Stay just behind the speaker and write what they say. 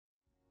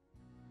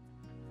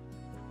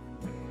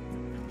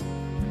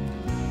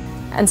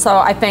And so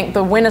I think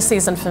the winter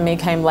season for me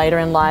came later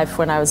in life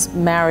when I was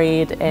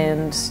married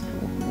and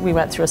we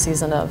went through a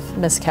season of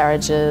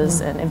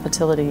miscarriages and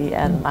infertility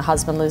and my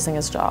husband losing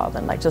his job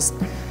and like just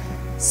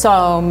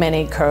so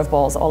many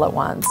curveballs all at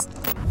once.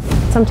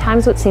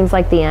 Sometimes what seems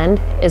like the end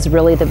is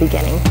really the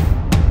beginning.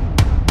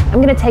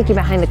 I'm gonna take you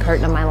behind the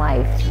curtain of my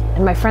life,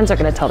 and my friends are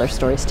gonna tell their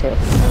stories too.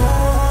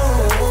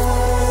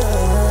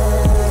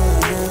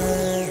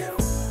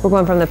 We're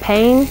going from the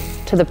pain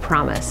to the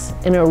promise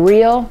in a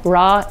real,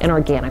 raw, and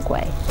organic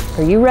way.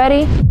 Are you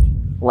ready?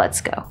 Let's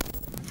go.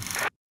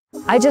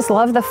 I just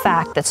love the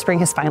fact that spring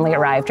has finally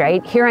arrived,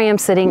 right? Here I am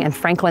sitting in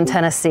Franklin,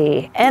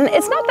 Tennessee. And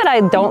it's not that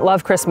I don't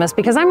love Christmas,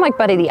 because I'm like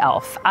Buddy the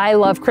Elf. I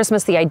love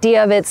Christmas, the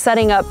idea of it,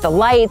 setting up the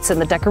lights and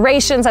the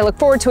decorations. I look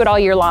forward to it all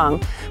year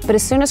long. But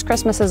as soon as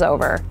Christmas is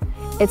over,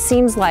 it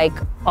seems like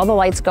all the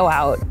lights go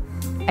out.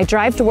 I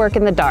drive to work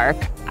in the dark.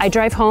 I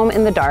drive home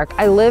in the dark.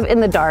 I live in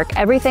the dark.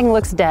 Everything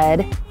looks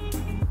dead.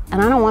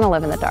 And I don't want to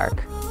live in the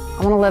dark. I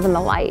want to live in the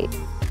light.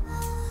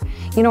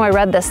 You know, I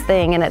read this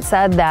thing and it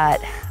said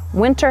that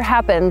winter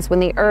happens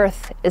when the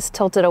earth is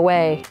tilted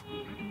away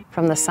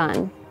from the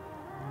sun.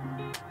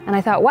 And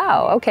I thought,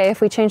 wow, okay,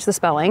 if we change the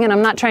spelling, and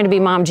I'm not trying to be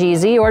Mom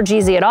Jeezy or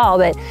Jeezy at all,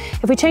 but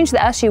if we change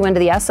the S-U-N to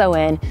the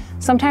S-O-N,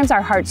 sometimes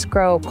our hearts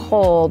grow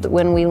cold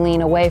when we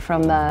lean away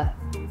from the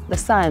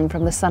sun,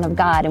 from the Son of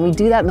God. And we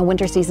do that in the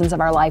winter seasons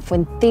of our life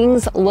when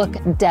things look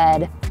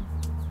dead,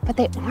 but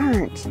they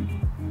aren't.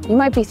 You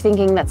might be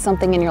thinking that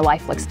something in your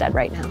life looks dead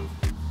right now.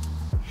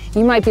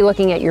 You might be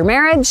looking at your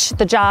marriage,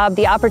 the job,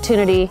 the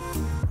opportunity,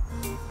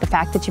 the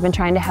fact that you've been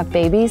trying to have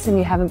babies and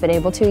you haven't been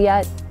able to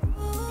yet,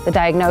 the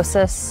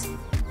diagnosis.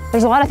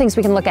 There's a lot of things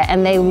we can look at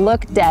and they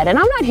look dead. And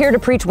I'm not here to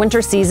preach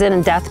winter season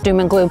and death, doom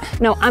and gloom.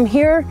 No, I'm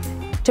here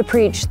to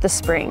preach the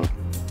spring,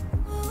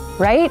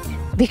 right?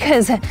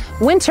 Because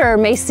winter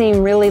may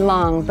seem really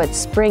long, but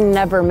spring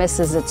never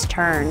misses its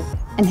turn.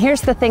 And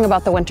here's the thing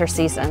about the winter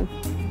season.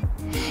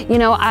 You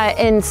know,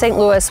 in St.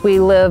 Louis, we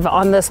live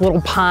on this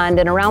little pond,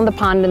 and around the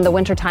pond in the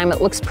wintertime,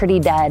 it looks pretty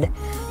dead.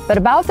 But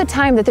about the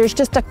time that there's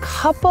just a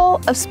couple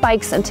of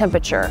spikes in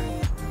temperature,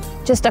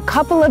 just a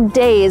couple of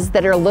days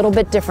that are a little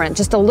bit different,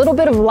 just a little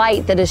bit of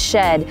light that is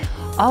shed,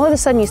 all of a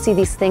sudden you see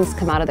these things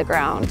come out of the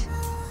ground.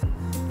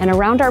 And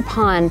around our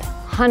pond,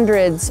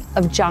 hundreds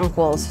of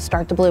jonquils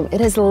start to bloom.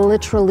 It is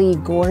literally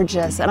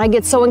gorgeous. And I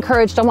get so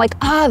encouraged. I'm like,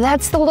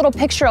 that's the little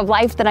picture of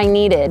life that I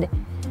needed.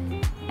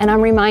 And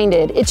I'm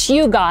reminded, it's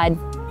you, God.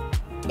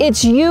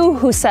 It's you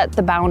who set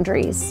the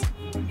boundaries.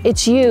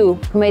 It's you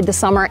who made the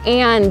summer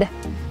and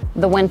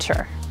the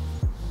winter.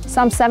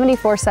 Psalm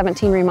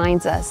 74:17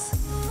 reminds us,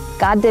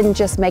 God didn't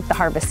just make the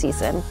harvest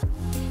season.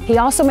 He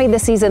also made the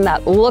season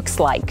that looks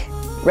like,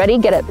 ready,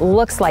 get it,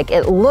 looks like.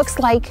 It looks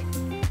like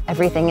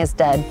everything is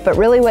dead. But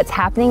really what's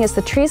happening is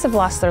the trees have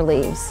lost their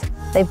leaves.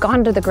 They've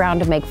gone to the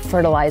ground to make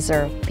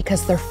fertilizer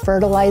because they're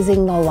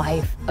fertilizing the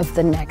life of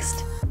the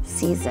next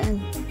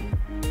season.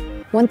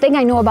 One thing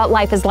I know about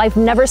life is life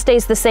never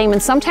stays the same,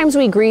 and sometimes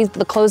we grieve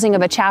the closing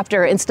of a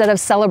chapter instead of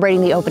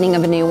celebrating the opening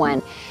of a new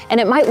one. And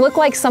it might look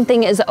like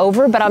something is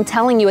over, but I'm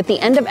telling you, at the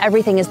end of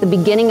everything is the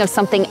beginning of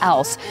something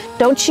else.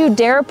 Don't you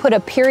dare put a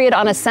period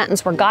on a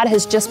sentence where God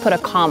has just put a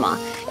comma.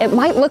 It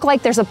might look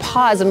like there's a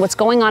pause in what's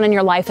going on in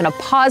your life, and a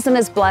pause in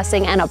His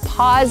blessing, and a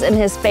pause in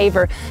His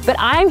favor. But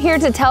I'm here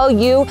to tell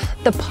you,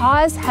 the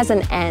pause has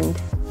an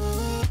end.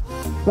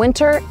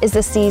 Winter is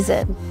a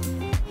season.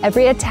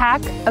 Every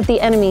attack of the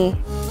enemy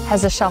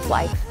has a shelf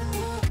life,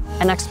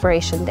 an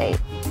expiration date.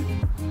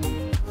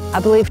 I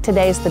believe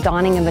today is the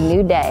dawning of a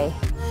new day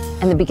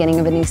and the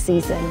beginning of a new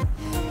season.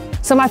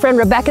 So my friend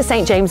Rebecca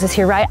St. James is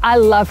here, right? I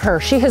love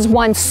her. She has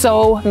won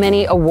so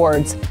many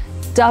awards,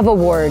 Dove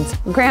Awards,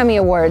 Grammy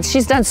Awards.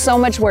 She's done so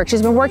much work.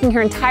 She's been working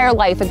her entire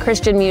life in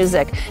Christian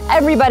music.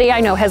 Everybody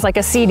I know has like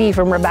a CD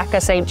from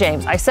Rebecca St.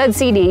 James. I said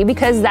CD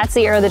because that's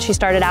the era that she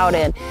started out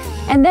in.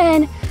 And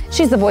then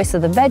she's the voice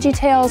of the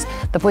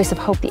VeggieTales, the voice of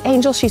Hope the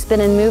Angel. She's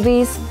been in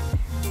movies.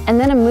 And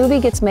then a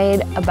movie gets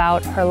made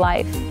about her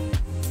life.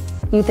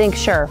 You think,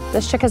 sure,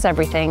 this chick has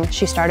everything.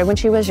 She started when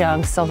she was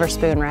young, silver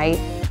spoon, right?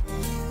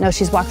 No,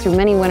 she's walked through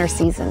many winter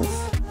seasons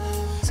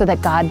so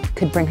that God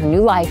could bring her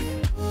new life,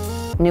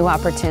 new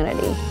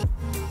opportunity.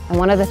 And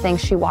one of the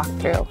things she walked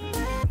through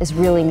is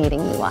really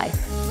needing new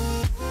life.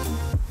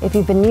 If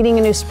you've been needing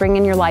a new spring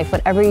in your life,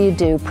 whatever you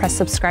do, press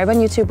subscribe on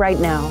YouTube right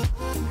now.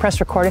 Press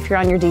record if you're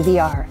on your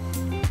DVR,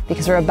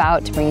 because we're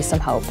about to bring you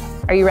some hope.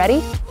 Are you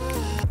ready?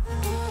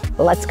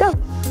 Let's go.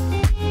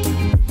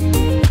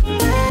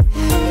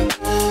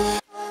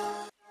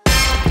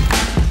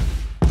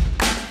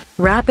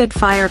 Rapid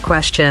fire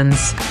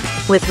questions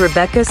with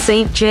Rebecca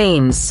St.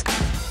 James.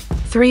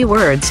 3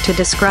 words to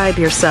describe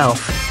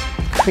yourself.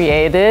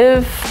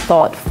 Creative,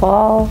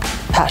 thoughtful,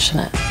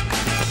 passionate.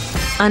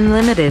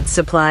 Unlimited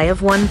supply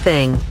of one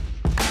thing.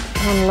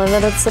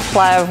 Unlimited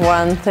supply of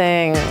one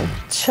thing.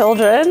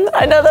 Children.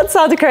 I know that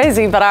sounds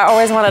crazy, but I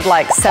always wanted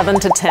like 7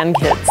 to 10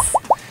 kids.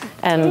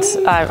 And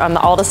I'm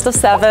the oldest of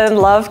 7,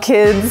 love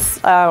kids.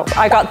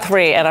 I got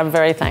 3 and I'm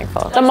very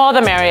thankful. The more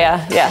the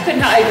merrier, yeah.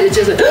 No, I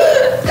just,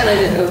 and I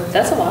didn't know,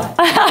 that's a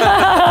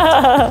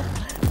lot.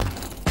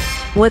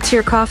 What's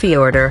your coffee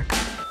order?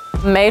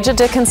 Major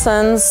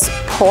Dickinson's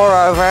pour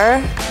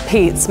over,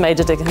 Pete's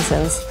Major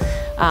Dickinson's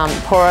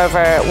pour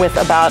over with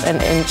about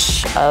an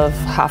inch of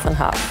half and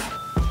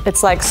half.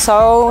 It's like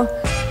so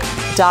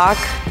dark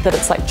that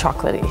it's like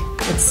chocolatey.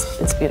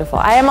 It's beautiful.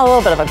 I am a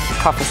little bit of a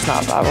coffee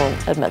snob, I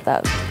will admit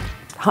that,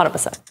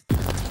 100%.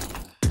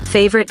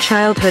 Favorite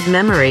childhood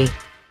memory?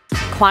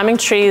 Climbing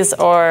trees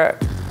or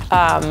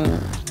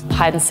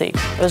hide and seek.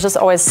 It was just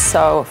always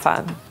so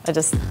fun.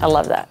 I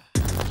love that.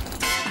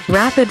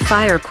 Rapid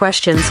fire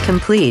questions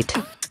complete.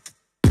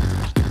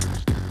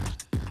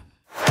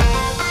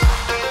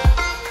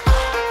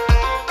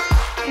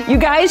 You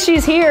guys,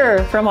 she's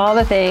here from all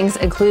the things,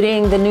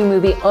 including the new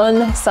movie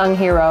Unsung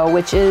Hero,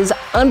 which is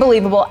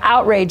unbelievable,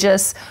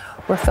 outrageous.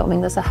 We're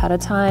filming this ahead of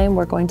time.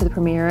 We're going to the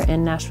premiere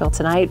in Nashville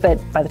tonight, but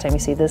by the time you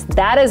see this,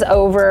 that is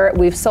over.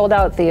 We've sold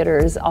out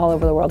theaters all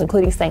over the world,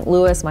 including St.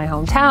 Louis, my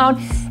hometown.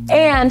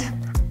 And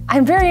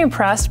I'm very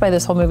impressed by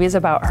this whole movie. It's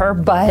about her,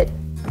 but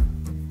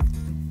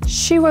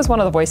she was one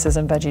of the voices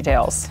in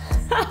VeggieTales.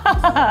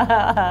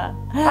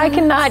 I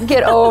cannot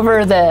get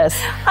over this.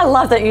 I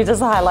love that you just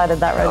highlighted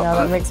that right now.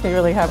 That makes me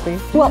really happy.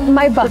 Well,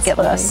 my bucket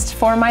list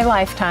for my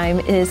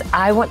lifetime is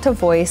I want to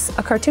voice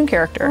a cartoon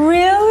character.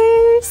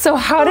 Really? So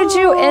how did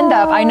you end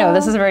up, I know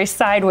this is a very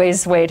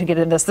sideways way to get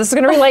into this. This is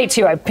gonna relate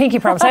to you, I pinky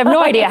promise. I have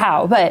no idea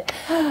how, but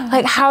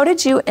like how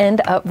did you end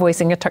up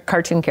voicing a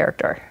cartoon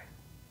character?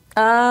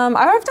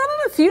 I've done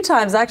it a few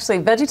times actually.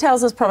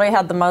 VeggieTales has probably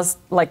had the most,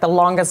 like the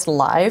longest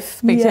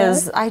life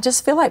because I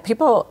just feel like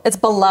it's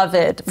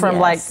beloved from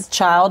like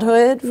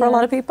childhood for a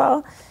lot of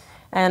people,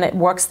 and it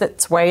works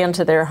its way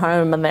into their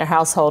home and their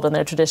household and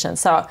their tradition.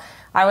 So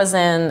I was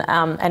in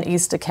an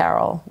Easter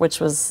Carol,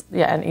 which was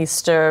an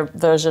Easter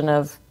version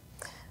of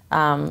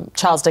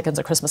Charles Dickens'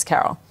 A Christmas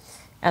Carol.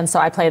 And so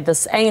I played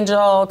this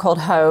angel called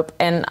Hope,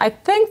 and I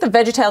think the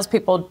VeggieTales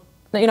people,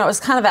 you know, it was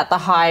kind of at the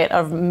height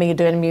of me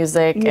doing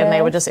music, and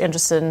they were just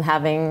interested in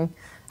having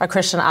a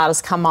Christian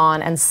artist come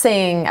on and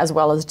sing as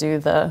well as do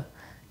the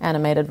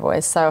animated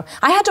voice. So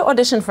I had to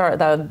audition for it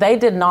though. They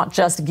did not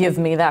just give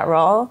me that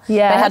role. They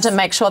had to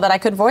make sure that I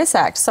could voice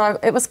act. So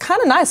it was kind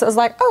of nice. It was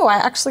like, oh, I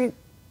actually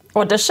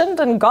auditioned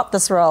and got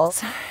this role.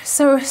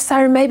 So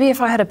maybe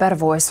if I had a better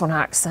voice or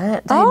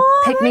accent, they'd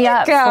pick me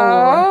up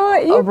for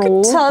you a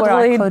role could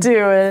totally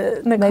do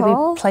it,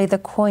 Nicole. Maybe play the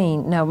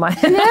queen. No, my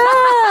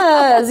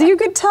yes, you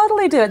could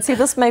totally do it. See,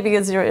 this maybe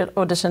is your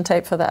audition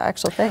tape for the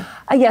actual thing.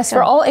 Yes,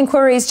 for all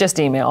inquiries, just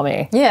email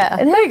me. Yeah,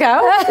 and there you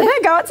go. There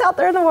you go. It's out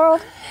there in the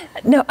world.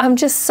 No, I'm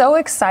just so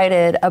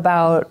excited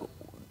about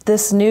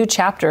this new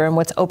chapter and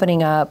what's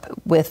opening up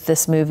with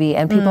this movie.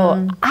 And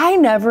people, I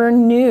never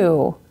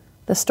knew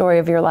the story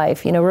of your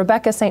life. You know,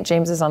 Rebecca St.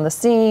 James is on the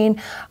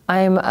scene.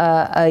 I'm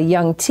a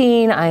young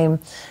teen. I'm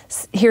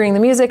hearing the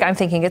music. I'm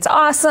thinking it's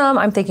awesome.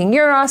 I'm thinking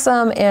you're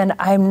awesome. And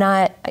I'm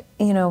not,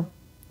 you know,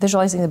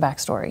 visualizing the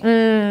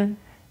backstory.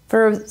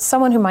 For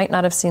someone who might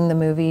not have seen the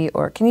movie,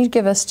 or can you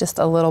give us just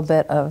a little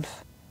bit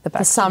of the backstory?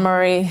 The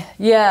summary.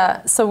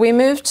 Yeah. So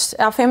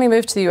our family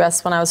moved to the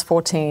US when I was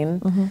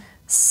 14.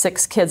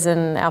 6 kids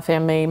in our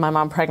family, my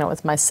mom pregnant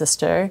with my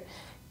sister.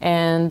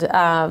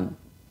 And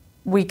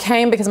we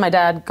came because my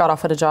dad got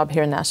offered a job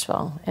here in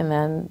Nashville, and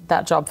then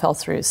that job fell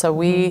through. So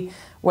we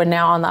were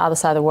now on the other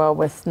side of the world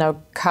with no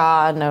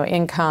car, no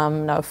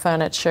income, no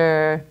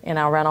furniture in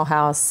our rental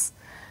house.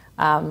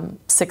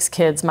 6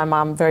 kids, my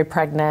mom very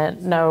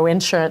pregnant, no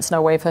insurance,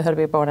 no way for her to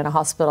be born in a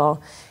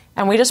hospital.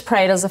 And we just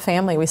prayed as a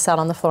family. We sat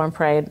on the floor and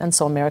prayed and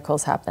saw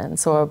miracles happen.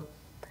 Saw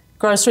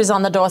groceries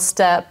on the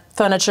doorstep,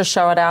 furniture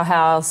show at our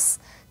house,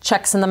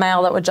 checks in the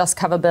mail that would just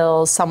cover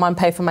bills, someone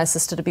pay for my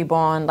sister to be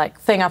born, like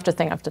thing after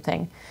thing after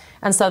thing.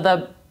 And so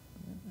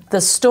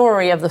the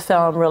story of the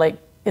film really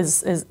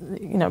is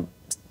you know,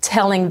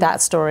 telling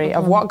that story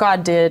of what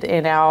God did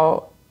in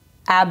our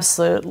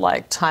absolute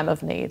like time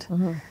of need.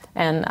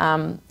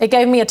 And it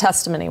gave me a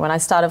testimony. When I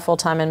started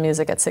full-time in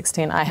music at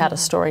 16, I had a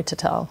story to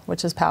tell,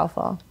 which is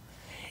powerful.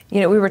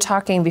 You know, we were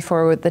talking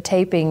before with the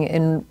taping,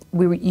 and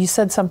you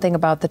said something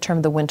about the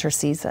term the winter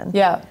season.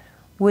 Yeah.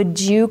 Would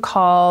you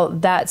call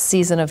that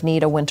season of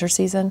need a winter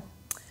season?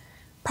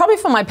 Probably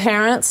for my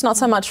parents, not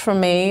so much for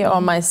me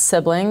or my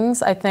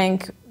siblings. I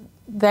think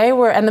they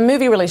were, and the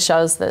movie really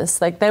shows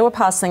this, like they were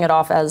passing it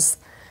off as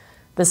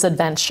this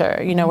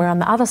adventure. You know, we're on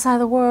the other side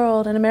of the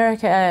world in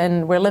America,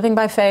 and we're living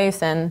by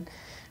faith, and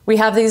we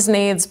have these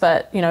needs,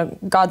 but you know,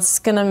 God's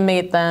gonna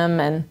meet them.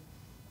 And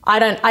I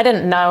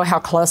didn't know how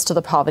close to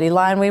the poverty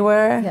line we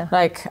were.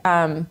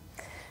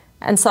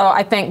 And so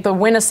I think the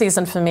winter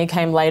season for me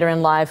came later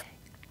in life.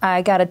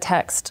 I got a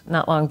text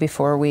not long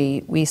before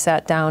we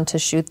sat down to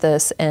shoot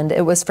this, and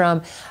it was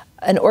from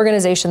an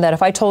organization that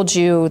if I told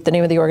you the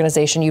name of the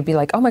organization, you'd be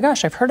like, oh my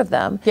gosh, I've heard of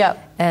them.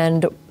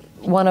 And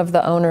one of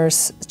the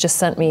owners just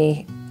sent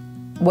me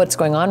what's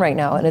going on right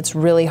now, and it's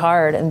really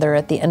hard, and they're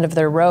at the end of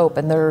their rope,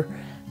 and they're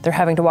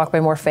having to walk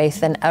by more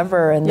faith than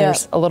ever, and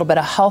there's a little bit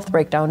of health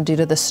breakdown due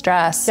to the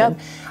stress, and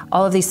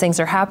all of these things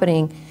are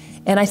happening.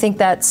 And I think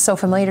that's so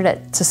familiar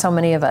to so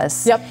many of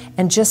us.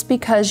 And just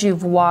because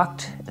you've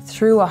walked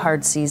through a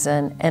hard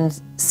season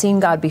and seen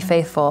God be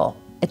faithful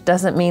it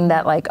doesn't mean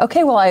that like,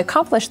 okay, well, I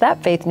accomplished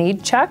that faith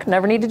need, check,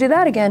 never need to do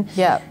that again.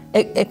 Yeah.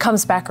 It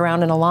comes back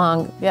around and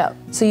along. Yeah.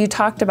 So you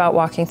talked about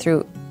walking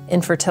through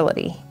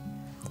infertility.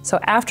 So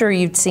after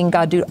you've seen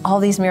God do all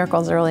these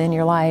miracles early in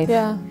your life,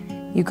 Yeah.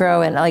 you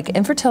grow, and like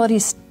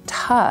infertility's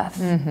tough.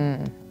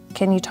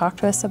 Can you talk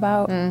to us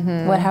about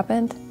what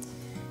happened?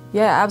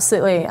 Yeah,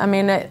 absolutely. I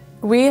mean,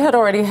 we had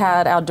already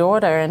had our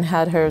daughter and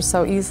had her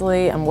so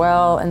easily and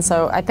well, and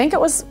so I think it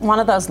was one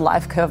of those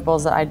life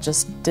curveballs that I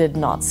just did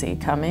not see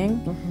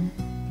coming.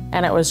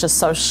 And it was just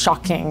so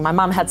shocking. My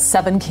mom had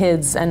 7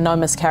 kids and no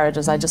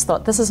miscarriages. I just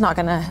thought, this is not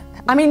gonna,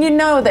 I mean, you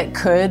know that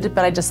could,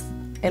 but I just,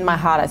 in my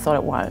heart, I thought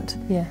it won't.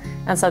 Yeah.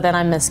 And so then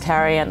I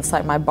miscarry, and it's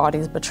like my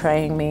body's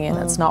betraying me, and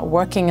it's not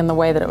working in the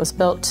way that it was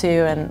built to,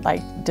 and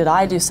like, did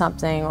I do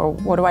something, or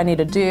what do I need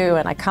to do,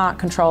 and I can't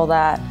control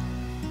that.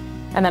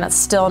 And then it's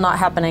still not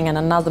happening, and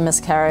another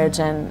miscarriage,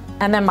 and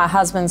then my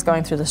husband's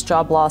going through this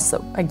job loss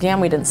that, again,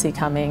 we didn't see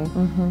coming.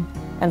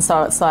 And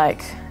so it's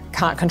like,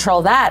 can't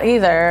control that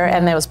either,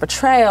 and there was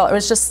betrayal. It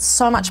was just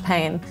so much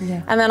pain.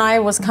 And then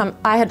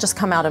I had just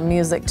come out of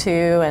music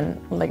too, and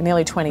like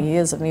nearly 20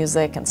 years of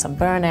music and some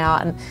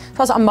burnout, and so I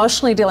was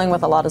emotionally dealing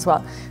with a lot as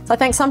well. So I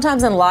think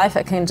sometimes in life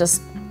it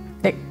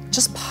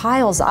just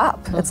piles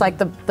up. It's like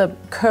the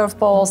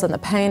curveballs and the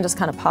pain just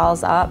kind of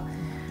piles up.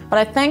 But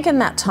I think in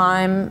that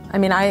time, I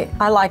mean, I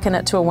liken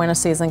it to a winter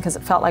season because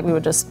it felt like we were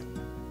just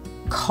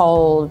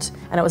cold,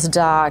 and it was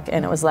dark,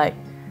 and it was like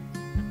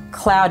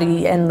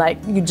cloudy, and like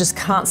you just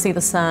can't see the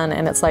sun,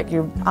 and it's like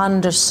you're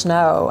under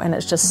snow, and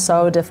it's just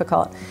so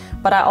difficult.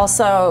 But I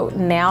also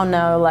now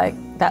know like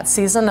that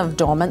season of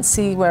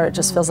dormancy where it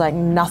just feels like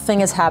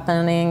nothing is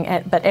happening,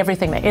 but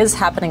everything that is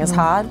happening is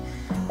hard,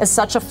 is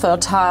such a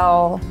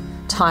fertile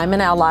time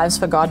in our lives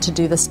for God to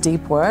do this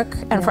deep work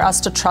and for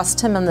us to trust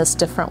Him in this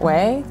different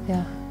way.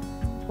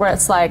 Where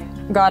it's like,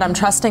 God, I'm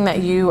trusting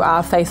that you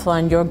are faithful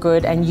and you're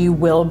good and you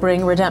will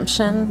bring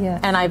redemption.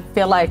 And I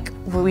feel like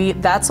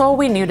that's all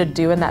we knew to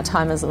do in that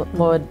time is,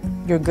 Lord,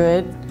 you're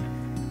good.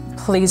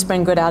 Please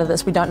bring good out of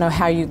this. We don't know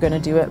how you're going to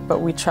do it,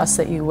 but we trust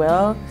that you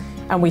will.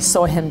 And we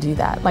saw Him do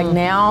that. Like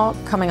now,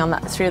 coming on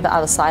through the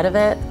other side of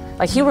it,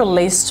 like He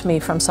released me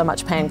from so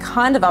much pain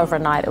kind of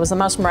overnight. It was the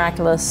most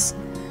miraculous,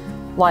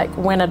 like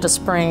winter to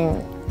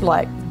spring,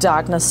 like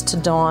darkness to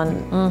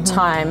dawn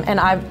time. And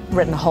I've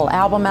written a whole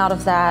album out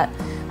of that.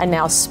 I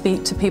now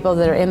speak to people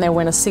that are in their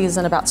winter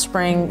season about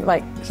spring.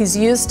 Like He's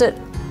used it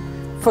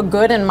for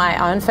good in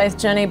my own faith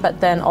journey,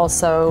 but then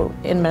also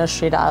in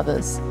ministry to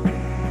others.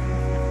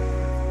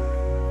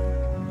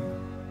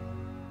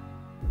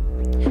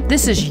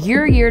 This is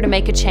your year to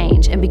make a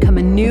change and become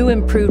a new,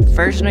 improved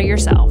version of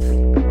yourself.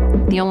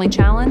 The only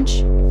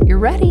challenge? You're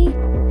ready,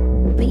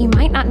 but you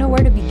might not know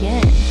where to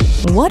begin.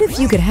 What if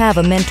you could have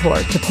a mentor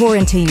to pour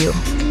into you?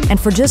 And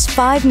for just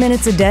 5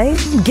 minutes a day,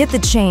 get the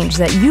change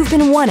that you've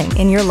been wanting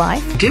in your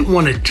life? Didn't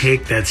want to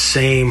take that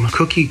same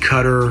cookie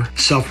cutter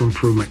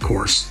self-improvement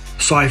course.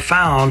 So I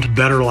found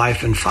Better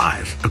Life in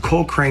 5.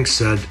 Nicole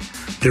said,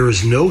 there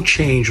is no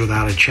change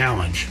without a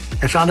challenge.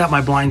 I found out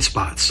my blind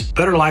spots.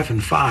 Better Life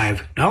in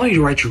 5, not only do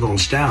you write your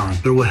goals down,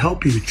 but it will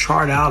help you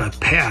chart out a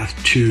path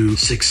to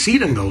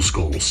succeed in those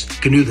goals.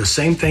 You can do the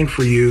same thing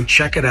for you.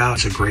 Check it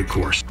out. It's a great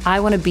course. I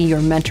want to be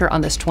your mentor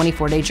on this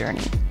 24-day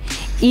journey.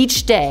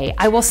 Each day,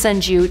 I will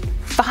send you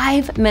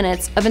 5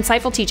 minutes of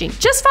insightful teaching.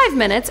 Just 5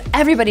 minutes.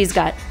 Everybody's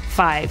got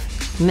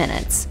 5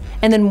 minutes.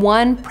 And then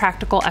 1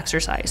 practical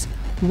exercise.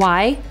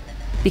 Why?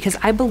 Because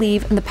I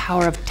believe in the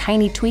power of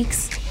tiny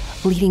tweaks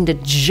leading to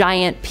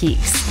giant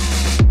peaks.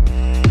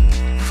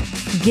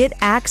 Get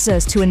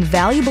access to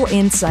invaluable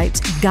insights,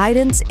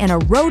 guidance, and a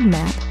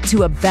roadmap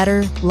to a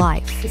better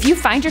life. If you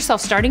find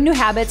yourself starting new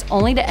habits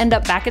only to end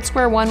up back at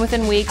square one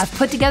within weeks, I've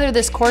put together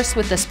this course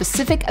with the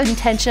specific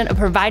intention of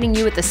providing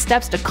you with the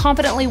steps to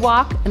confidently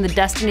walk in the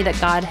destiny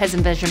that God has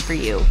envisioned for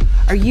you.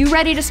 Are you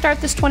ready to start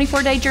this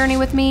 24-day journey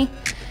with me?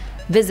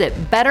 Visit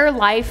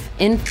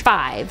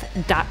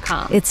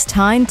betterlifein5.com. It's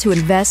time to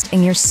invest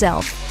in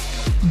yourself.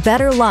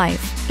 Better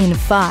Life in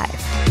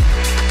 5.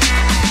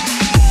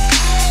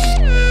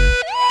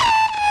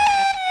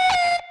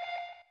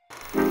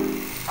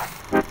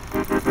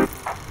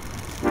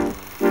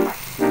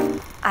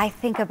 I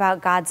think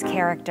about God's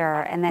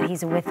character and that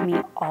He's with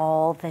me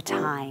all the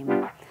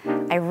time.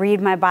 I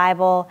read my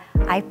Bible,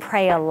 I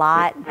pray a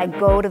lot, I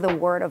go to the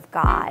Word of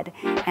God,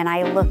 and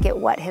I look at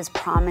what His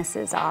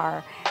promises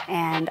are,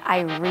 and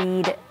I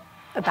read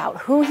about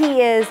who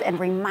He is and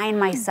remind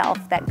myself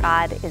that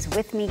God is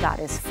with me, God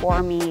is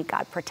for me,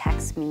 God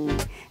protects me,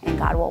 and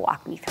God will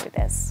walk me through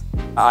this.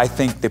 I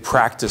think the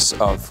practice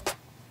of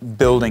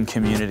building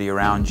community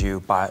around you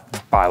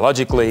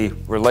biologically,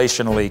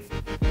 relationally,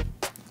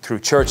 through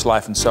church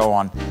life and so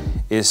on,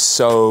 is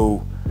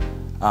so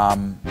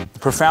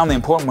profoundly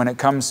important when it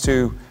comes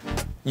to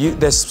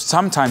there's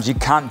sometimes you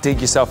can't dig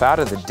yourself out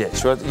of the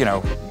ditch. You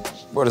know,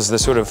 what does the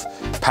sort of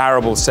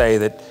parable say,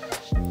 that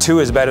 2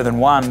 is better than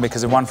 1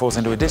 because if one falls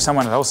into a ditch,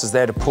 someone else is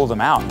there to pull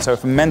them out. So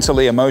if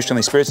mentally,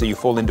 emotionally, spiritually you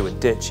fall into a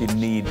ditch, you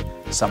need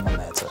someone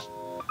there to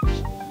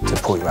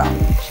pull you out.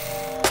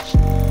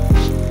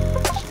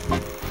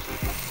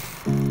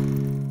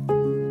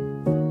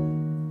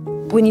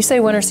 when you say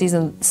winter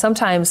season,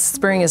 sometimes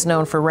spring is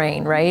known for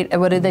rain, right?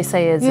 What did they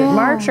say? Is it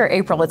March or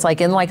April? It's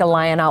like in like a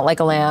lion, out like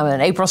a lamb,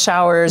 and April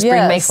showers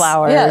bring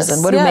Mayflowers,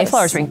 and what do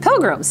Mayflowers bring?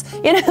 Pilgrims,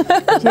 you know?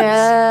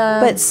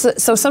 But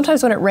so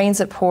sometimes when it rains,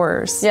 it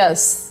pours.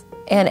 Yes.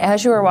 And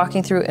as you were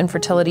walking through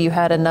infertility, you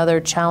had another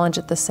challenge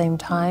at the same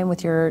time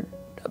with your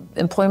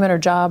employment or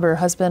job or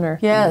husband or?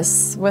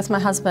 Yes, with my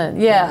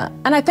husband, yeah.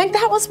 And I think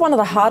that was one of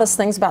the hardest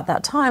things about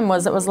that time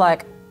was it was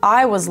like,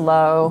 I was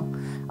low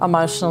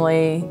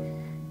emotionally,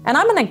 and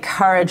I'm an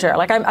encourager.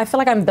 Like I feel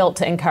like I'm built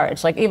to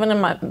encourage. Like even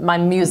in my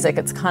music,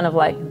 it's kind of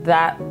like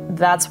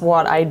that's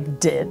what I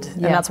did.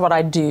 And that's what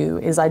I do,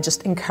 is I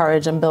just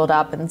encourage and build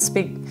up and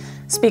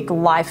speak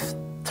life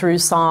through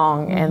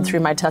song and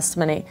through my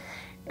testimony.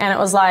 And it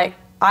was like,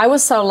 I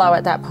was so low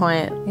at that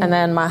point, and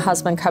then my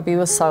husband, Cubby,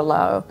 was so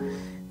low,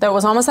 that it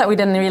was almost like we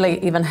didn't really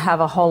even have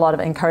a whole lot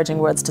of encouraging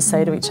words to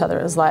say to each other.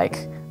 It was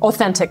like,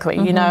 authentically,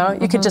 you know?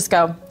 You could just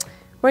go,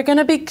 we're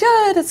gonna be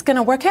good, it's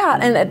gonna work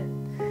out. And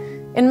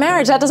in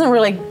marriage, that doesn't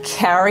really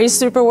carry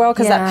super well,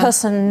 because that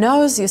person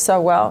knows you so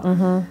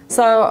well.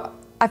 So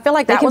I feel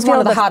like that was one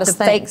of the hardest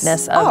things.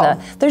 Fakeness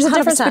of there's a 100%.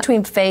 Difference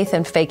between faith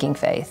and faking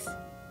faith.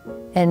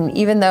 And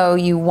even though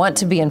you want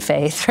to be in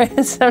faith,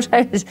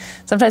 right?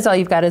 sometimes all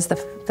you've got is the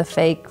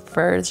fake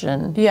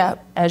version.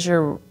 As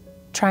you're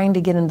trying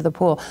to get into the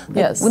pool.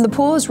 When the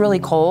pool is really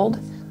cold,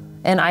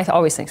 and I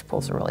always think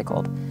pools are really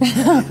cold.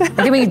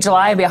 Give me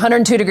July, it'd be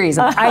 102 degrees.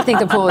 I think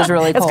the pool is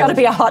really cold. It's got to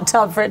be a hot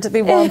tub for it to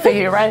be warm for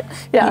you, right?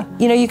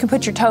 You know, you can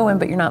put your toe in,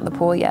 but you're not in the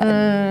pool yet.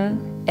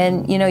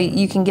 And you know,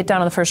 you can get down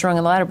on the first rung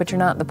of the ladder, but you're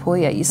not in the pool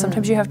yet.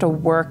 Sometimes you have to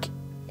work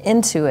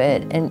into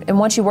it, and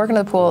once you work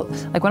into the pool,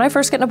 like when I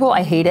first get in the pool,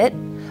 I hate it.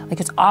 Like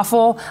it's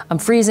awful. I'm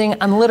freezing.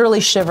 I'm literally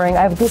shivering.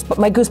 I have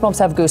my goosebumps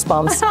have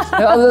goosebumps.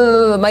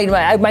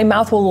 my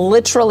mouth will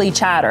literally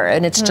chatter,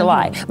 and it's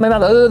July. My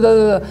mouth.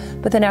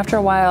 But then after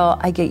a while,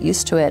 I get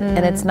used to it,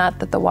 and it's not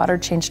that the water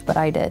changed, but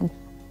I did.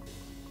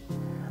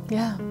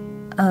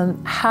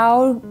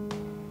 How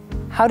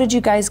did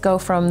you guys go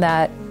from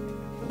that,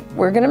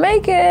 we're gonna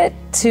make it,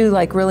 to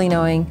like really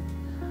knowing,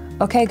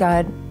 okay,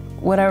 God,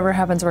 whatever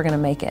happens, we're gonna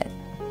make it?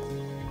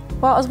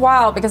 Well, it was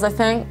wild, because I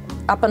think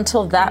up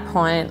until that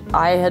point,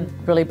 I had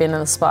really been in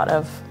the spot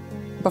of,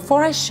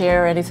 before I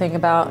share anything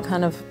about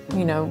kind of,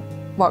 you know,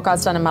 what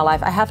God's done in my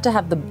life, I have to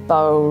have the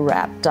bow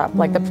wrapped up,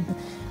 like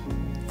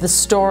the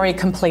story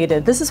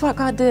completed. This is what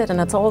God did, and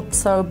it's all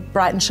so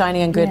bright and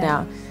shiny and good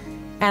now.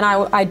 And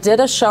I did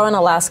a show in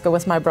Alaska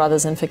with my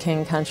brothers in for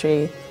King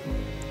Country,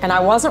 and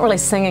I wasn't really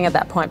singing at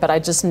that point, but I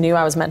just knew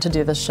I was meant to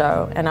do this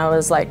show. And I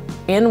was like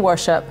in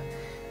worship,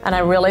 and I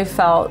really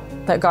felt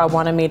that God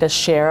wanted me to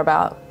share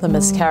about the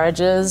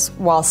miscarriages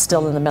while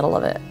still in the middle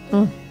of it.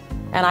 And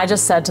I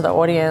just said to the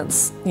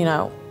audience, you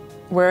know,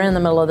 we're in the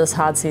middle of this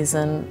hard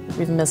season,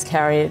 we've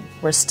miscarried,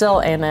 we're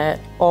still in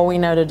it. All we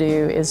know to do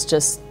is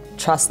just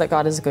trust that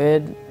God is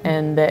good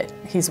and that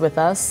He's with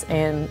us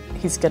and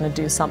He's gonna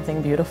do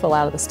something beautiful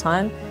out of this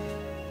time.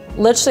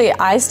 Literally,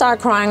 I start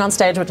crying on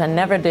stage, which I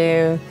never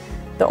do.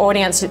 The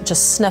audience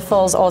just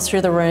sniffles all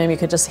through the room. You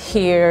could just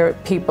hear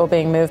people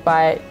being moved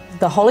by it.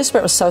 The Holy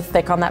Spirit was so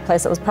thick on that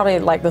place. It was probably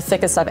like the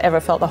thickest I've ever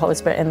felt the Holy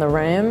Spirit in the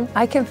room.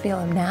 I can feel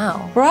Him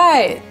now.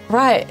 Right.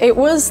 It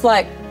was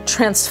like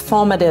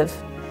transformative.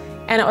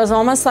 And it was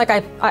almost like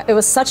it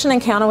was such an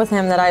encounter with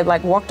Him that I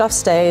like walked off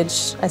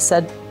stage. I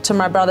said to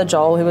my brother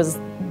Joel, who was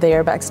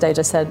there backstage,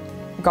 I said,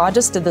 God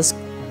just did this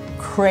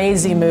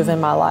crazy move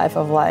in my life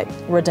of like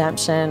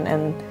redemption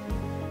and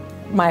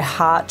my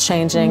heart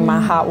changing,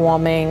 my heart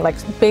warming, like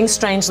being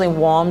strangely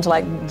warmed,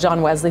 like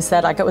John Wesley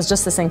said. Like it was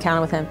just this encounter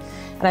with Him.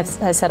 And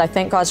I said, I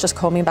think God's just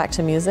called me back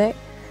to music.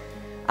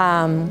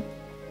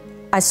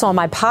 I saw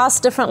my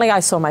past differently. I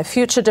saw my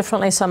future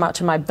differently. So much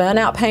of my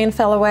burnout pain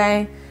fell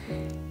away.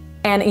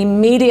 And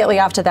immediately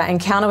after that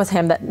encounter with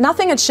Him, that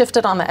nothing had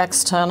shifted on the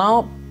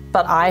external,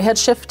 but I had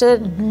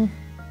shifted.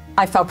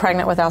 I fell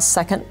pregnant with our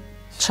second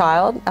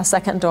child, our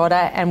second daughter,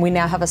 and we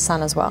now have a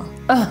son as well.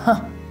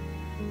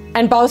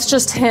 And both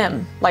just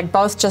Him, like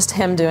both just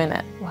Him doing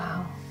it.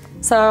 Wow.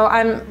 So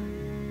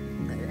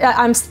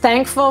I'm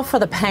thankful for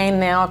the pain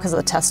now because of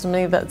the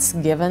testimony that's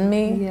given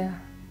me. Yeah.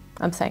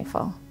 I'm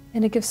thankful.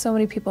 And it gives so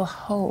many people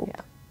hope.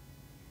 Yeah.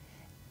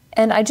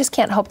 And I just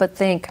can't help but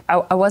think,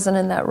 I wasn't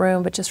in that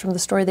room, but just from the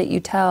story that you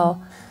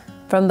tell,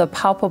 from the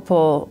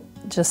palpable,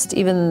 just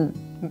even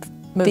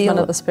movement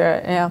of the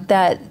Spirit,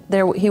 that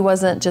He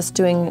wasn't just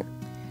doing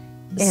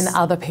in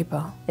other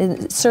people,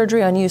 in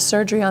surgery on you,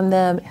 surgery on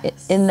them,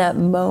 in that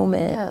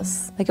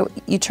moment. Like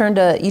you turned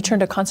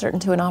a concert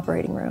into an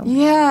operating room.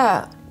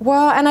 Yeah.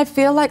 Well, and I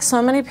feel like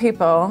so many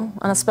people,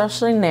 and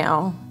especially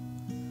now,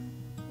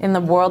 in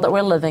the world that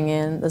we're living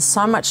in, there's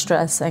so much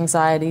stress,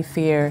 anxiety,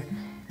 fear.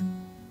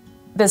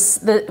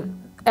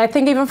 I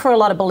think even for a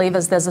lot of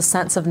believers, there's a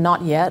sense of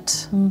not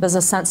yet. There's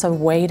a sense of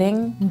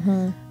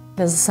waiting.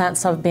 There's a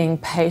sense of being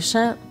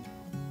patient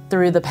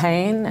through the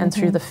pain and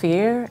through the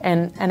fear.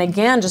 And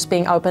again, just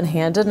being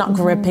open-handed, not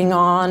gripping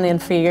on in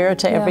fear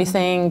to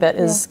everything that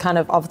is kind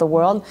of the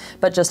world,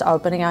 but just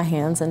opening our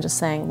hands and just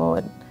saying,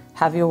 Lord,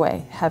 have your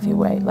way, have your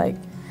way. Like,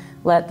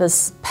 let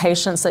this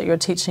patience that you're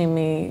teaching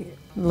me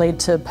lead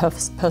to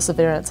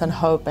perseverance and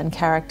hope and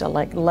character.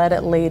 Like, let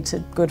it lead to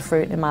good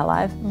fruit in my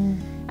life.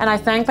 And I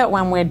think that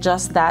when we're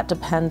just that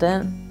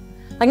dependent,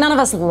 like, none of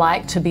us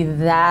like to be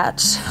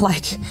that,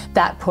 like,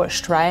 that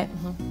pushed, right?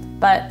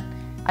 But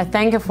I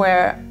think if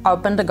we're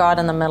open to God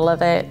in the middle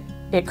of it,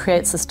 it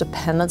creates this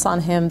dependence on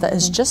Him that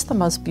is just the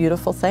most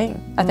beautiful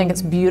thing. I think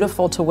it's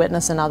beautiful to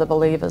witness in other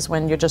believers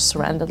when you're just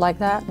surrendered like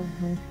that.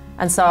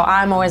 And so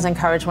I'm always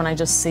encouraged when I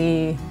just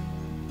see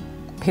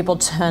people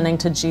turning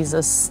to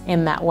Jesus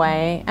in that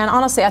way. And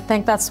honestly, I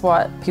think that's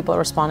what people are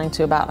responding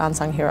to about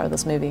Unsung Hero,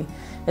 this movie,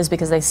 is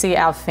because they see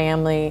our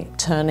family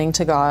turning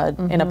to God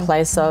in a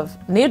place of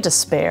near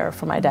despair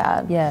for my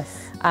dad.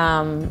 Yes.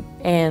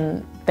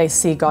 And they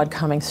see God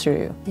coming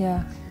through.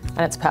 Yeah.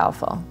 And it's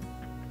powerful.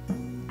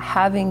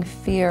 Having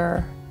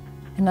fear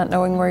and not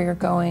knowing where you're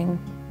going,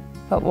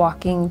 but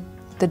walking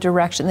the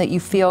direction that you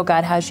feel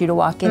God has you to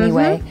walk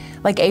anyway.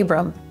 Like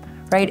Abram.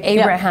 Right,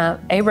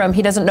 Abram,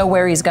 he doesn't know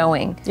where he's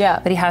going. Yeah.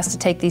 But he has to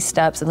take these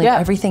steps and leave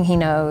everything he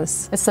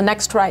knows. It's the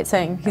next right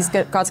thing.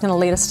 God's going to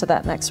lead us to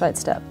that next right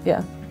step.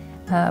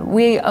 Yeah.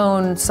 We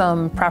own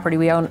some property.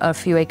 We own a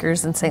few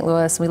acres in St.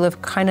 Louis. We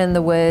live kind of in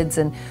the woods,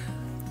 and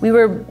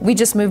we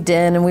just moved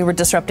in and we were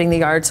disrupting the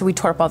yard, so we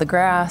tore up all the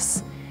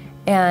grass.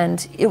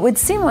 And it would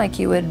seem like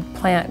you would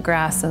plant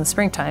grass in the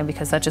springtime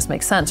because that just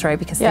makes sense, right?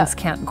 Because things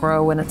can't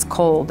grow when it's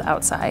cold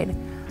outside.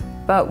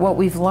 But what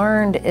we've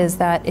learned is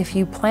that if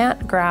you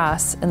plant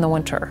grass in the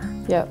winter,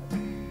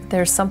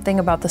 there's something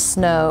about the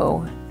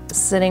snow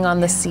sitting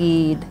on the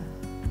seed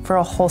for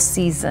a whole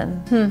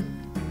season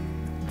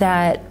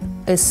that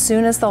as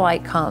soon as the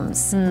light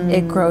comes,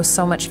 it grows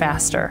so much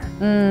faster.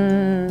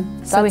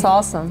 So That's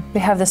awesome.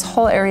 We have this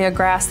whole area of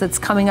grass that's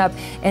coming up.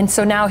 And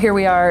so now here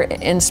we are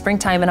in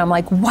springtime, and I'm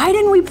like, why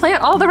didn't we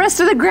plant all the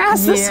rest of the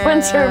grass this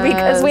winter?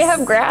 Because we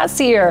have grass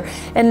here.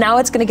 And now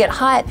it's gonna get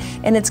hot,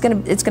 and it's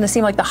gonna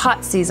seem like the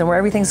hot season where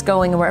everything's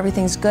going and where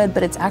everything's good,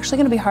 but it's actually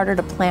gonna be harder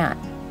to plant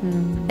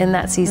in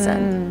that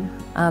season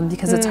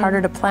because it's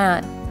harder to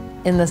plant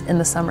in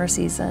the summer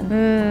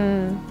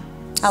season.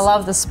 I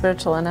love the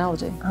spiritual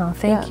analogy. Oh,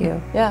 thank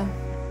you. Yeah.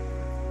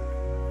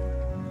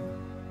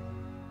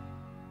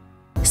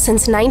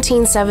 Since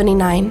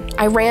 1979,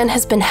 Iran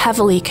has been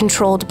heavily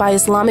controlled by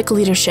Islamic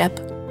leadership.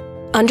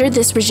 Under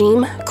this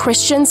regime,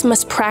 Christians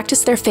must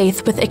practice their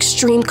faith with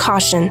extreme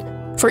caution,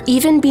 for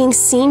even being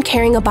seen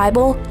carrying a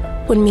Bible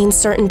would mean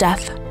certain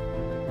death.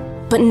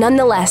 But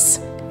nonetheless,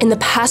 in the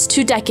past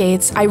 2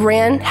 decades,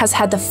 Iran has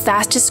had the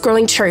fastest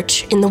growing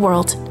church in the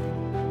world.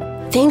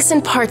 Thanks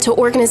in part to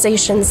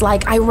organizations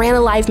like Iran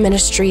Alive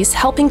Ministries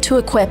helping to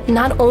equip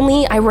not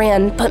only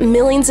Iran, but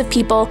millions of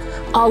people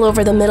all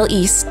over the Middle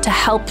East to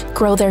help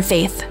grow their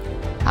faith.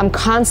 I'm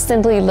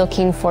constantly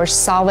looking for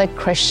solid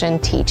Christian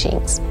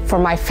teachings for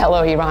my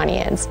fellow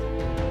Iranians.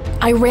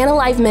 Iran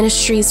Alive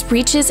Ministries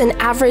reaches an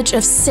average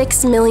of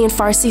 6 million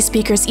Farsi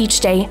speakers each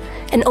day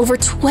and over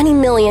 20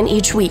 million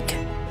each week.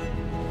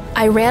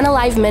 Iran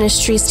Alive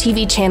Ministries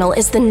TV channel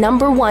is the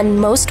 #1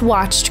 most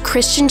watched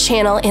Christian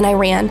channel in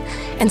Iran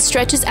and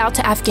stretches out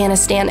to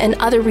Afghanistan and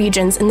other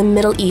regions in the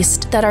Middle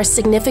East that are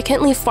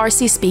significantly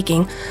Farsi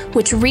speaking,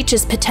 which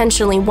reaches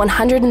potentially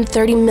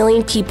 130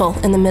 million people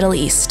in the Middle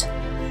East.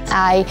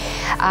 I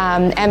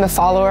am a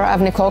follower of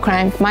Nicole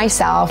Crank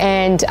myself,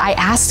 and I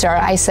asked her,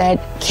 I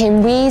said,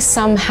 can we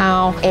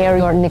somehow air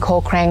your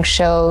Nicole Crank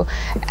show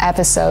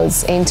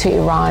episodes into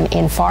Iran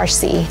in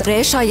Farsi?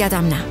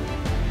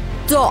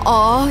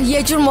 دعا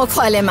یه جور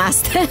مکالمه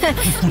است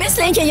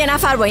مثل اینکه یه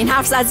نفر با این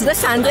حرف زد زده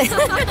خنده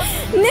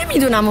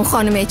نمیدونم اون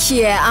خانم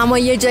کیه اما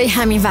یه جایی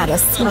همین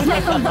وراست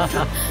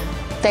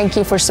Thank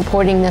you for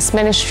supporting this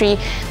ministry.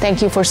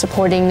 Thank you for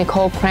supporting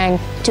Nicole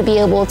Crank to be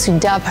able to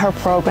dub her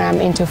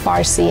program into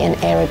Farsi and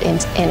air it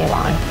in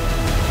Iran.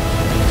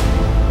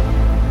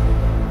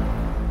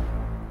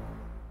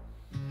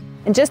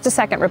 In just a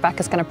second,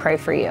 Rebecca's going to pray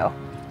for you.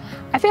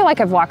 I feel like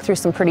I've walked through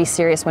some pretty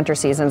serious winter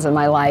seasons in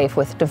my life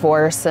with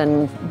divorce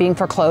and being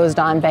foreclosed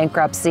on,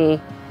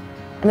 bankruptcy,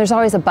 and there's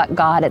always a but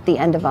God at the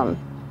end of them.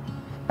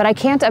 But I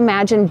can't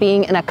imagine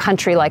being in a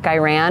country like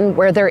Iran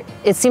where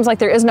it seems like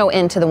there is no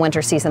end to the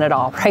winter season at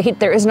all, right?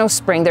 There is no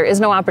spring, there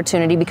is no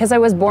opportunity. Because I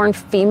was born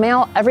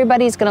female,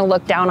 everybody's gonna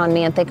look down on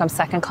me and think I'm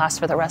second class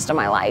for the rest of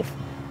my life.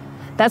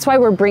 That's why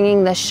we're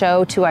bringing this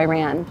show to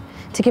Iran,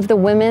 to give the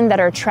women that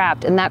are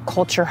trapped in that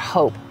culture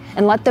hope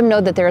and let them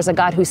know that there is a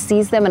God who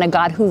sees them and a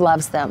God who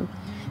loves them,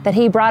 that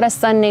He brought a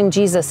son named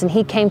Jesus and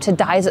He came to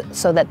die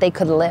so that they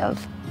could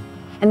live.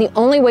 And the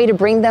only way to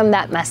bring them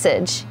that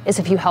message is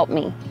if you help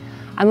me.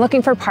 I'm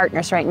looking for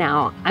partners right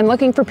now. I'm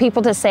looking for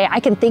people to say, I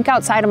can think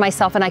outside of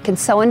myself and I can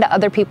sow into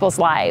other people's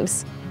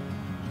lives.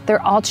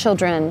 They're all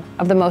children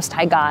of the Most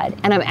High God,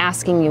 and I'm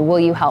asking you,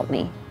 will you help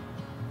me?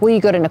 Will you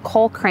go to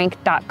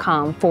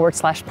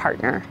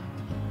NicoleCrank.com/partner?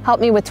 Help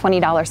me with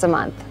 $20 a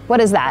month.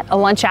 What is that, a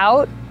lunch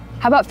out?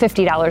 How about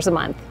 $50 a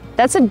month?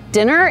 That's a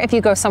dinner if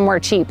you go somewhere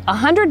cheap.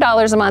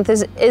 $100 a month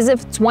is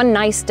if it's one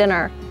nice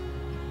dinner.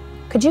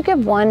 Could you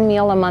give one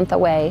meal a month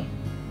away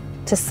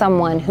to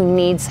someone who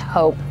needs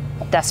hope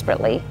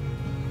desperately?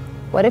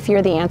 What if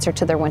you're the answer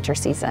to their winter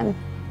season?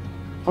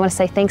 I want to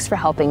say thanks for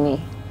helping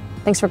me.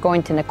 Thanks for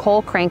going to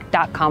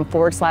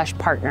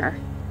NicoleCrank.com/partner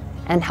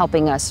and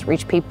helping us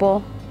reach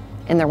people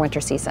in their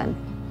winter season.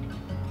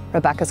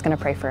 Rebecca's going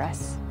to pray for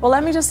us. Well,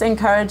 let me just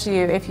encourage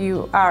you, if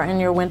you are in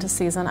your winter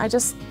season, I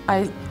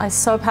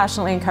so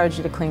passionately encourage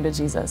you to cling to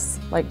Jesus.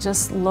 Like,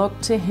 just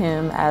look to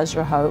him as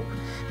your hope,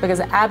 because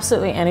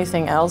absolutely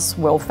anything else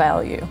will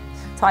fail you.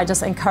 So I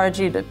just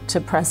encourage you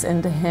to press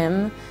into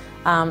him.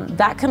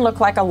 That can look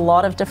like a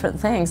lot of different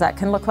things. That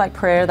can look like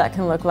prayer, that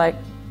can look like,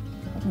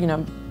 you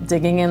know,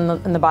 digging in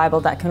the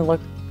Bible, that can look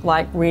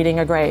like reading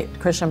a great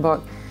Christian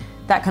book.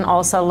 That can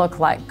also look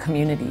like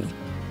community.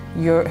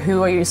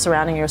 Who are you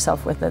surrounding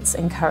yourself with that's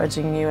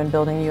encouraging you and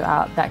building you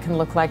up? That can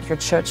look like your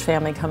church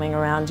family coming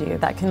around you.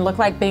 That can look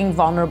like being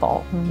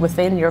vulnerable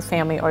within your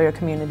family or your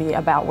community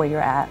about where you're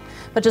at.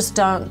 But just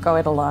don't go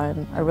it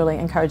alone. I really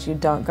encourage you,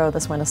 don't go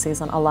this winter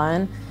season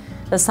alone.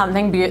 There's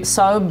something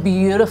so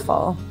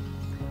beautiful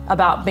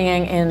about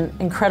being in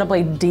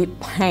incredibly deep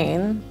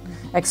pain,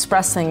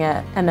 expressing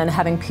it, and then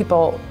having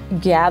people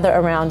gather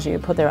around you,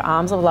 put their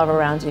arms of love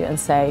around you and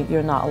say,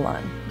 you're not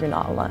alone, you're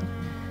not alone.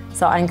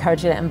 So I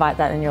encourage you to invite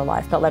that in your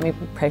life, but let me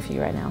pray for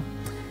you right now.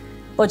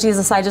 Lord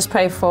Jesus, I just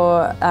pray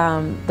for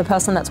the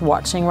person that's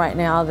watching right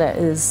now that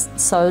is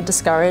so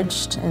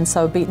discouraged and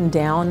so beaten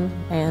down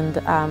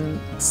and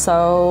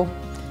so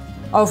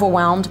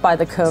overwhelmed by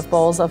the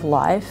curveballs of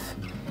life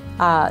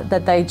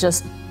that they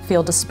just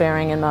feel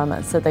despairing in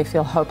moments, that they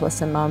feel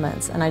hopeless in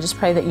moments. And I just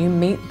pray that you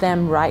meet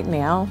them right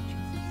now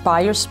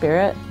by your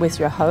Spirit with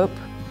your hope,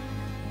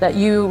 that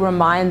you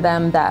remind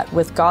them that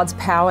with God's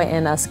power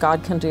in us,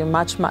 God can do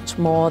much, much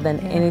more than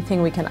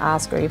anything we can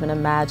ask or even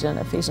imagine,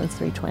 Ephesians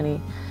 3:20.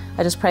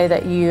 I just pray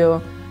that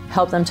you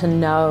help them to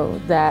know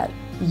that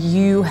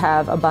you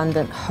have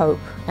abundant hope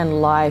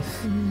and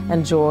life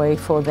and joy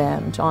for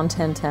them, John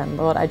 10:10.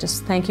 Lord, I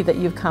just thank you that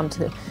you've come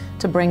to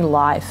bring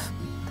life.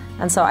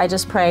 And so I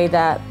just pray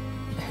that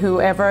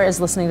whoever is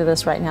listening to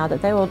this right now,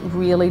 that they will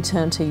really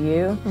turn to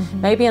you,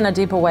 maybe in a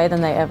deeper way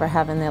than they ever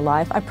have in their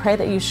life. I pray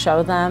that you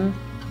show them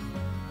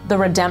the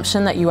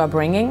redemption that you are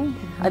bringing,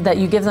 that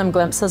you give them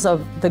glimpses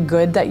of the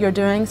good that you're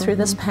doing through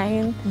this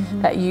pain,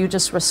 that you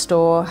just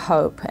restore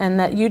hope, and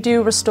that you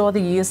do restore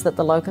the years that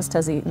the locust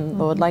has eaten,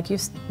 Lord, like you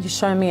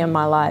show me in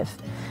my life.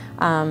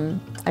 I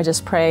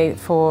just pray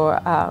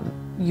for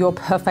your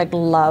perfect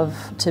love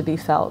to be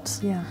felt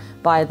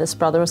by this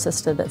brother or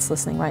sister that's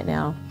listening right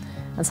now.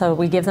 And so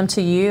we give them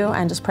to you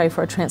and just pray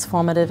for a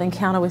transformative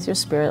encounter with your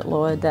Spirit,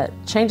 Lord, that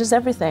changes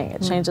everything.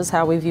 It changes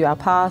how we view our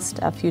past,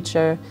 our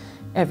future,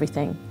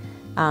 everything.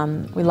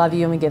 We love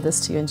you and we give this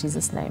to you in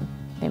Jesus' name.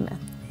 Amen.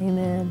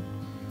 Amen.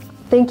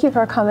 Thank you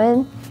for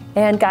coming.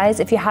 And guys,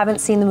 if you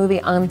haven't seen the movie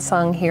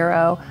Unsung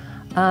Hero,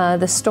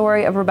 the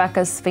story of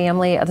Rebecca's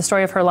family, the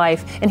story of her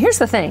life. And here's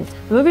the thing,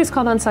 the movie is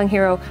called Unsung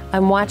Hero.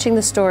 I'm watching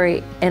the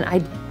story and I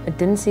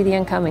didn't see the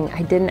end coming.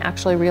 I didn't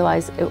actually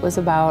realize it was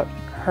about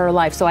her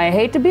life. So I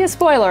hate to be a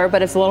spoiler,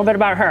 but it's a little bit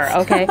about her,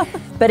 okay?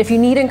 But if you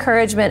need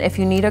encouragement, if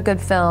you need a good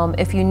film,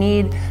 if you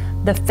need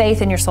the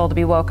faith in your soul to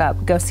be woke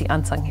up, go see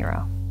Unsung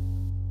Hero.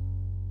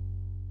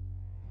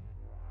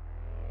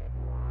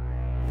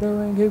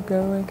 Keep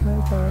going.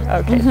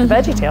 Okay, the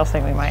Veggie Tales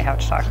thing we might have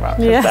to talk about.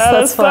 Yes, that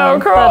that's is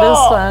fun. So cool. That is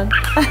fun.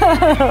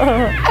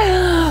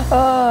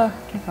 Oh,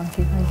 keep going,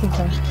 keep going, keep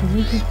going.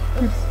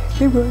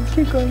 Keep going,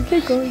 keep going,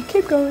 keep going,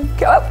 keep going.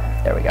 Oh,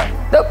 there we go.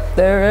 Nope,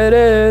 there it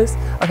is.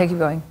 Okay, keep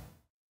going.